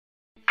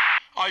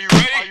Are you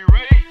ready? Are you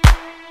ready?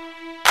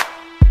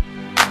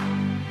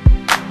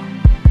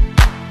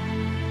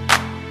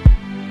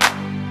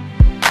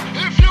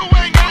 If you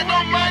ain't got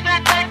no money,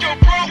 take your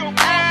broke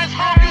ass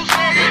home. You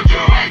say if you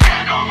ain't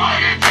got no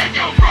money, take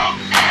your broke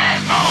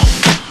ass home.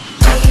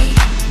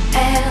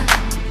 E-L-A-N-O-R.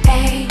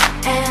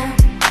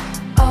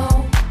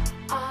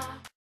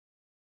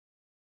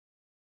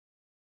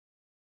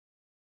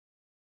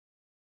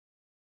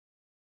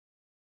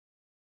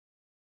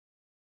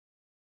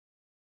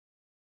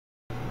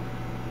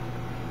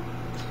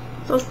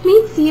 So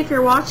please see if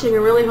you're watching. I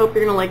really hope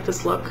you're going to like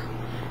this look.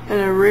 And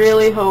I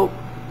really hope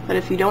that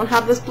if you don't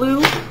have this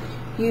blue,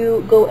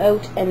 you go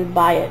out and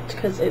buy it,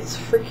 because it's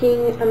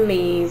freaking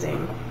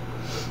amazing.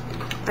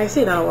 I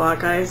say that a lot,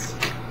 guys.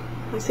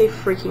 I say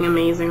freaking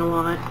amazing a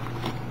lot.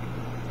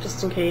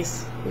 Just in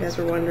case you guys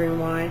were wondering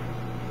why.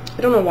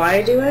 I don't know why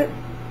I do it,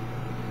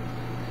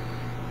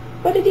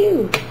 but I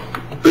do.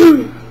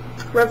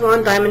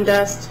 Revlon Diamond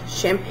Dust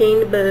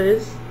Champagne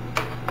Buzz.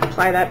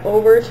 Apply that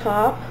over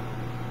top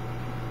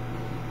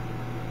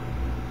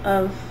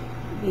of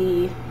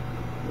the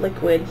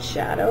liquid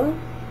shadow.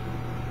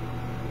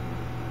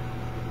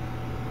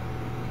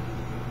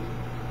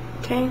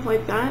 Okay,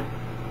 like that.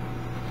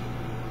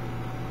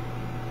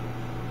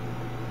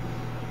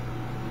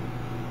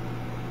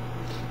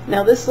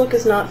 Now this look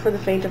is not for the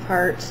faint of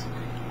heart.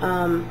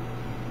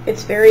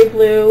 It's very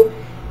blue.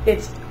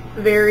 It's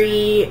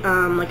very,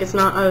 like, it's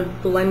not a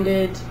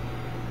blended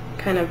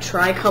kind of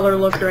tri-color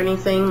look or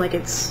anything. Like,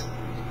 it's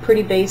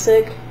pretty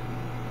basic.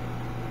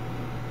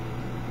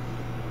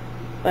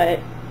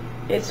 But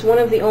it's one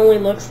of the only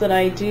looks that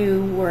I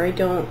do where I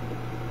don't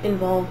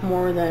involve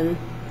more than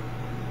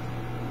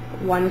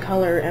one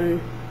color and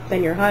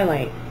then your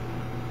highlight.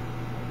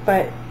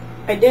 But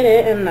I did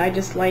it, and I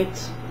just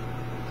liked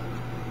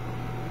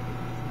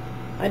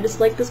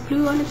this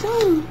blue on its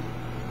own.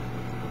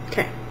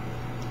 Okay.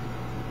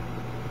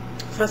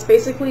 So that's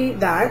basically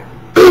that.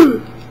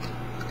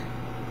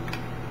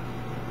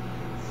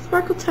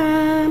 Sparkle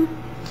time!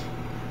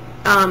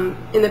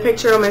 In the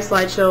picture on my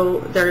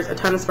slideshow, there's a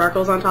ton of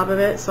sparkles on top of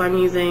it, so I'm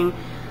using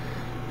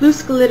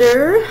loose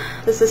glitter.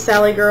 This is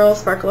Sally Girl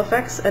Sparkle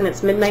Effects, and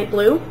it's Midnight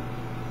Blue.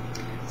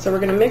 So we're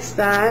going to mix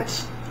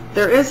that.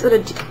 There is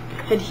an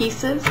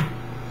adhesive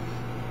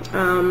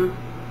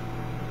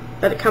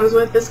that it comes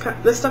with. This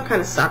stuff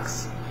kind of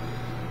sucks.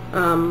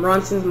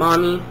 Ronson's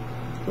mommy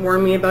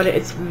warned me about it.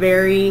 It's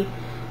very,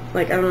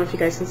 like, I don't know if you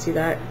guys can see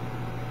that.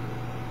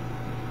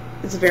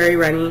 It's very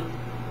runny.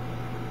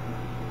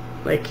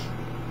 Like,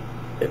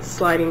 it's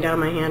sliding down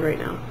my hand right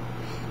now.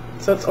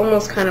 So it's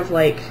almost kind of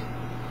like,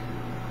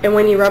 and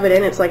when you rub it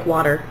in, it's like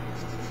water.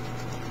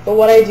 But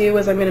what I do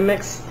is I'm going to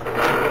mix,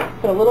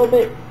 put a little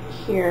bit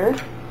here,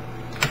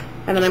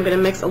 and then I'm going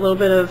to mix a little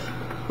bit of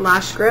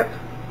Lash Grip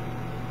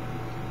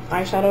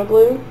eyeshadow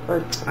glue, or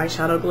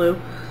eyeshadow glue,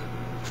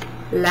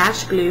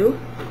 lash glue.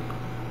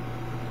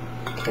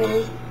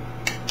 Okay.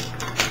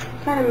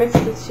 Kind of mix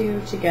the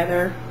two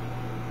together.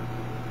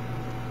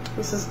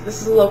 This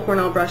is a low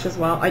Cornell brush as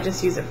well. I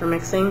just use it for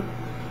mixing.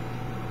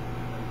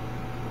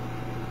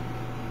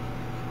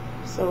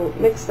 So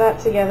mix that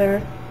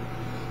together.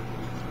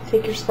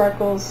 Take your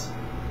sparkles,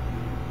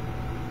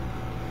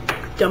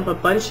 dump a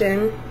bunch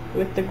in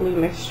with the glue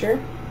mixture.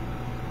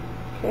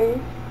 Okay.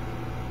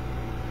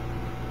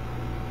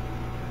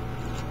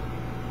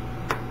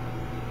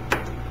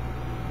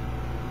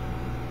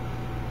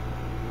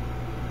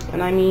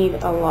 And I need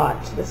a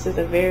lot. This is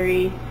a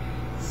very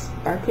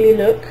sparkly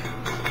look.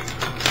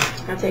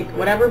 Now take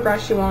whatever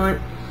brush you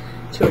want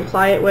to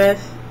apply it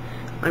with.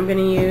 I'm going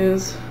to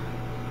use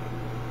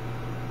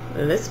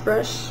this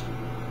brush.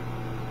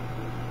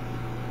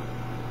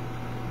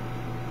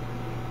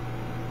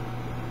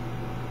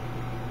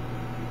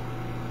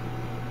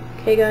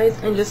 Okay, guys,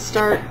 and just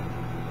start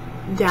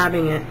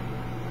dabbing it.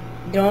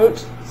 Don't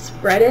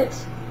spread it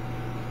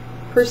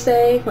per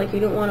se, like you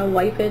don't want to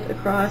wipe it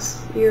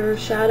across your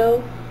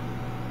shadow.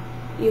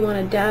 You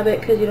want to dab it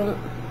because you don't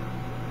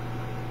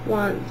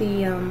want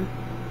the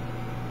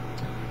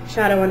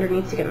shadow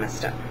underneath to get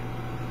messed up.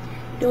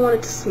 You don't want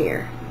it to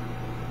smear.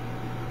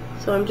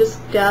 So I'm just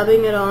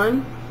dabbing it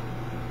on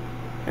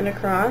and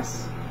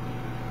across.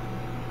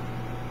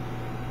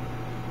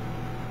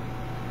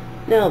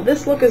 Now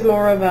this look is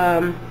more of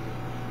a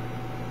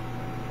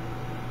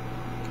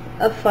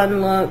fun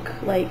look,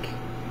 like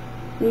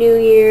New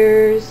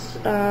Year's,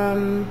 if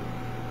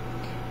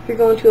you're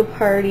going to a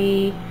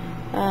party,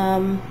 you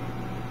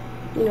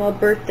know, a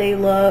birthday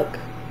look.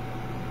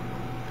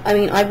 I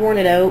mean, I've worn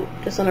it out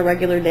just on a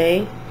regular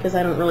day because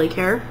I don't really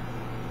care.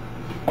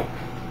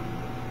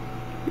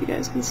 You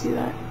guys can see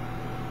that.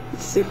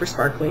 It's super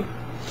sparkly.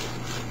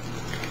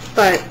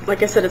 But,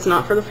 like I said, it's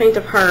not for the faint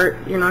of heart.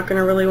 You're not going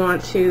to really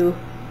want to...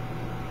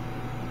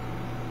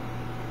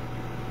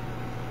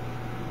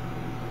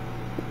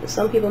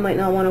 Some people might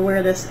not want to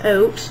wear this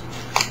out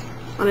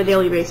on a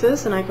daily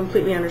basis, and I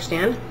completely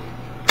understand.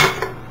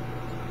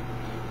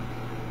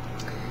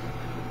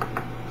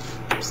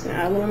 I'm just going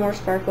to add a little more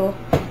sparkle.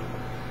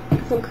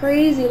 Go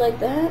crazy like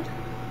that.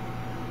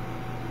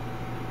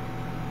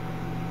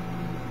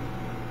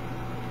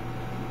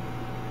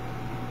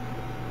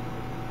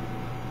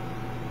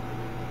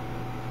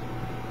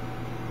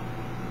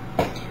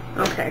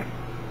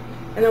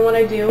 And then what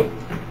I do,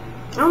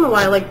 I don't know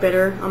why I like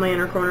bitter on my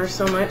inner corners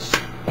so much.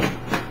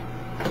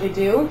 I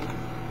do.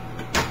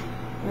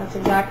 And that's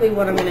exactly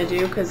what I'm going to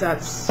do, because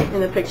that's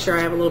in the picture.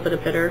 I have a little bit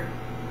of bitter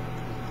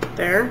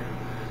there.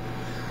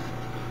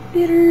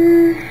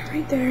 Bitter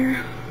right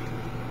there.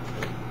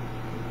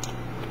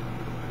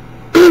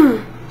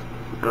 I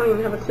don't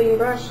even have a clean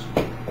brush.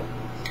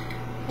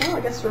 Well,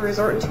 I guess we're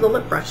resorting to the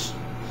lip brush.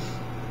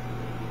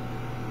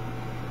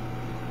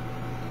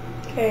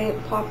 Okay,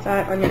 pop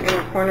that on your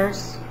inner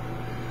corners,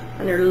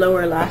 on your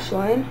lower lash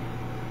line.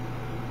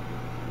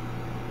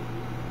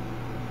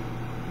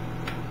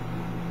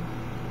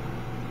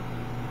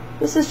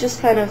 This is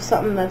just kind of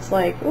something that's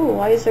like, ooh,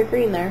 why is there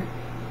green there?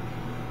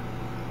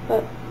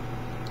 But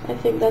I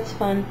think that's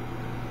fun.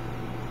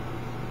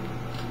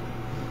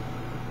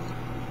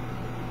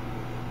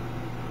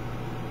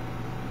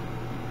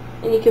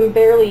 And you can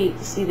barely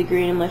see the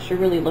green unless you're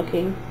really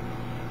looking.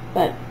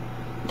 But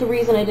the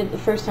reason I did it the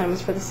first time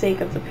was for the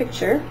sake of the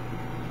picture,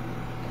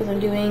 because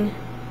I'm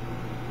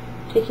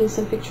taking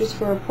some pictures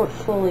for a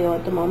portfolio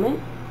at the moment.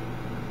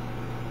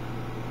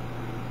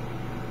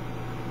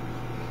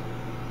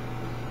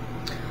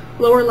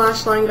 Lower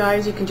lash line,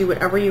 guys, you can do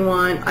whatever you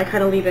want. I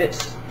kind of leave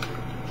it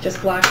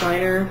just black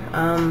liner,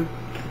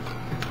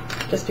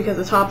 just because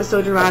the top is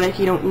so dramatic.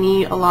 You don't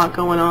need a lot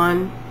going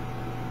on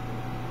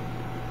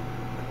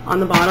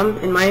the bottom,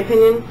 in my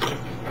opinion.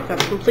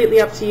 That's completely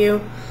up to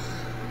you.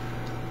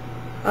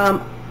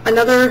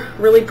 Another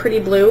really pretty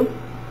blue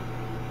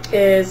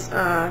is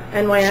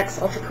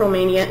NYX Ultra Pro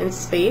Mania in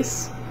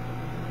Space.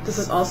 This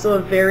is also a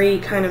very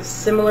kind of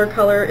similar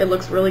color. It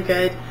looks really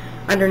good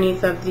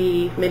underneath of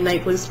the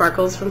Midnight Blue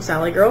Sparkles from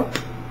Sally Girl.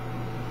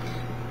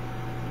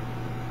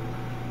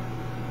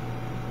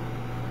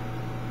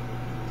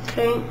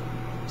 Okay,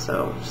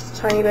 so just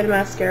a tiny bit of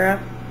mascara.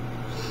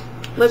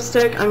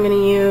 Lipstick, I'm going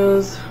to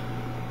use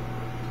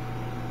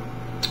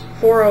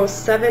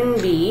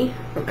 407B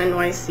from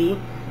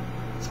NYC.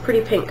 It's a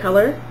pretty pink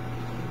color.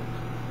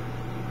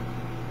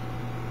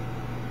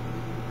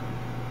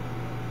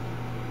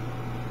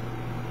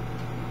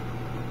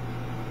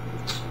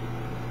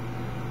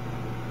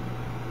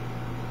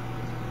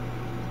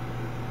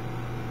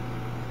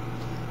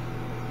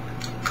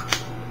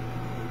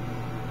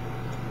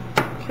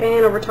 Okay,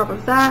 and over top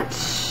of that,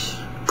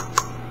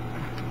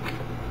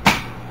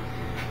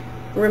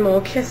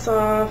 Rimmel Kiss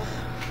Off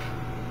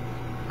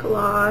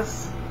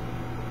gloss.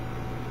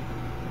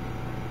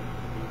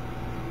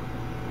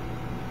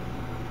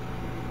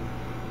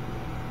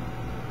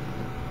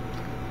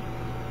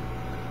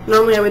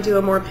 Normally I would do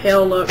a more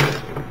pale look.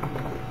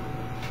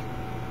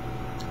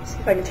 See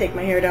if I can take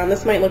my hair down.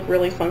 This might look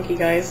really funky,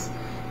 guys,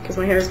 because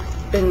my hair's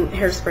been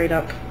hairsprayed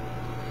up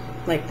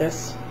like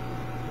this.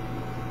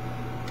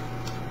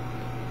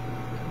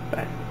 But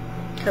it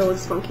kind of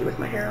looks funky with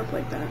my hair up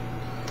like that.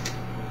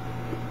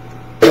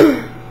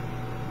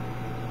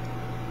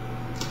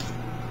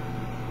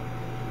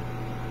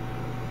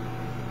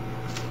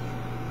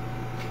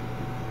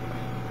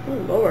 Oh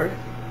Lord.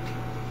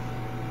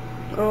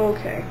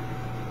 Okay.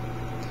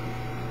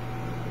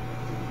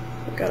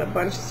 We've got a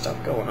bunch of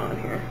stuff going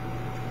on here.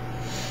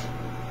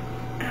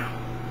 Ow.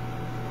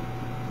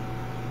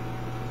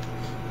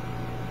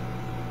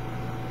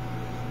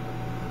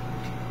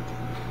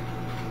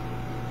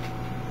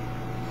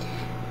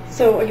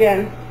 So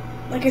again,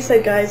 like I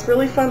said, guys,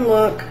 really fun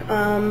look.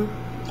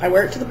 I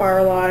wear it to the bar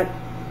a lot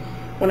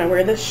when I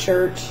wear this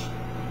shirt.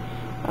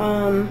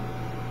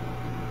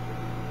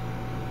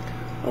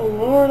 Oh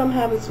Lord, I'm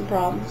having some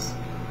problems.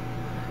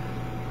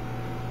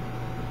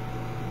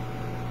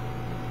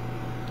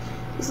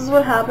 This is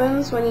what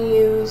happens when you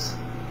use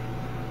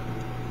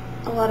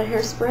a lot of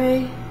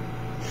hairspray.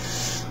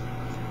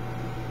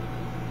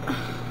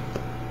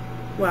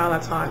 Wow,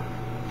 that's hot.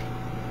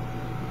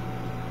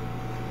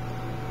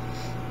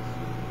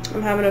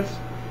 I'm having a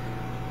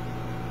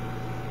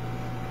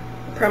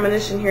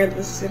premonition here that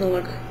this is going to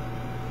look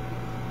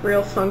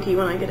real funky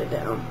when I get it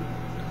down.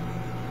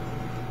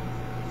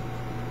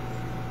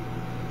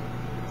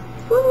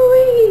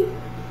 Woo-wee!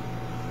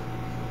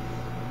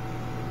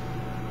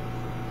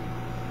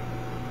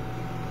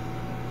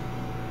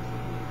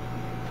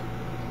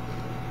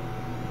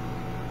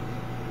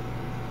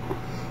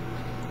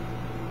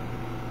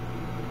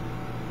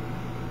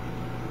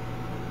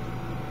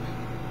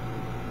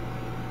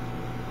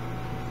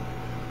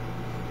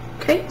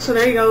 Okay, so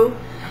there you go,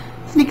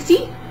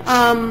 Snixie.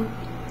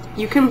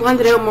 You can blend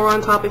it out more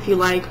on top if you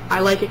like. I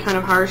like it kind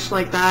of harsh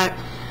like that.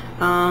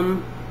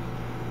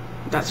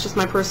 That's just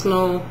my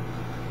personal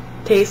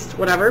taste,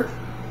 whatever.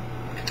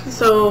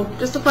 So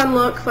just a fun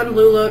look, fun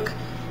blue look,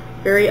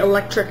 very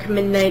electric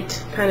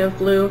midnight kind of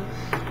blue.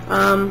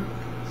 So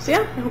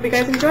yeah, I hope you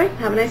guys enjoy.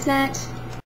 Have a nice night.